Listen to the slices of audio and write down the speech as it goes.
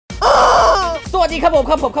วัสดีครับผม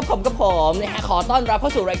นะฮะขอต้อนรับเข้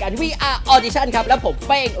าสู่รายการ VR Audition ครับแล้วผมเ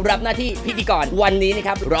ป้งรับหน้าที่พิธีกรวันนี้นะค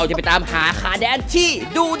รับเราจะไปตามหาขาแดนที่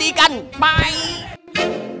ดูดีกันไป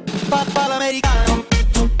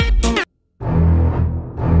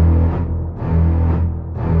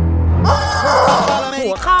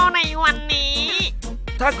หัวข้อในวันนี้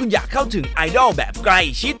ถ้าคุณอยากเข้าถึงไอดอลแบบใกล้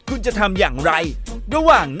ชิดคุณจะทำอย่างไรระห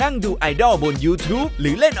ว่างนั่งดูไอดอลบน YouTube ห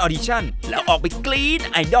รือเล่นออดิชั่นแล้วออกไปกรี๊ด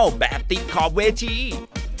ไอดอลแบบติดขอบเวที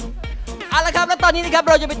เอาละครับแล้วตอนนี้นะครับ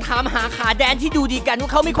เราจะไปถามหาขาแดนที่ดูดีกันว่า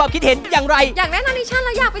เขามีความคิดเห็นอย่างไรอยากเล่นออดิชั่นแ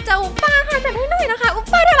ล้วอยากไปเจออุปป้าค่ะจัดให้หน่อยนะคะอุป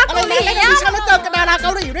ป้าดาราเกาหลีเล่นออดิชั่นแล้วเจอกับดาราเก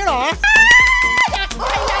าหลีด้วยเหรอ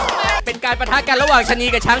เป็นการปะทะกันระหว่างชะนี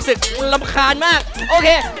กับช้างศึกรำคาญมากโอเค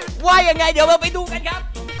ว่ายังไงเดี๋ยวเราไปดูกันครับ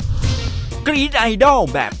กรี๊ดไอดอล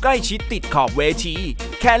แบบใกล้ชิดติดขอบเวที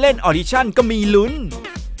แค่เล่นออดิชั่นก็มีลุ้น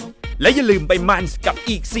และอย่าลืมไปมันกับ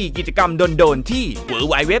อีก 4 กิจกรรมโดนๆที่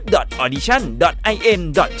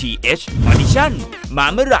www.audition.in.th Audition มา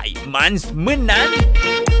เมื่อไหร่มันเมื่อนั้น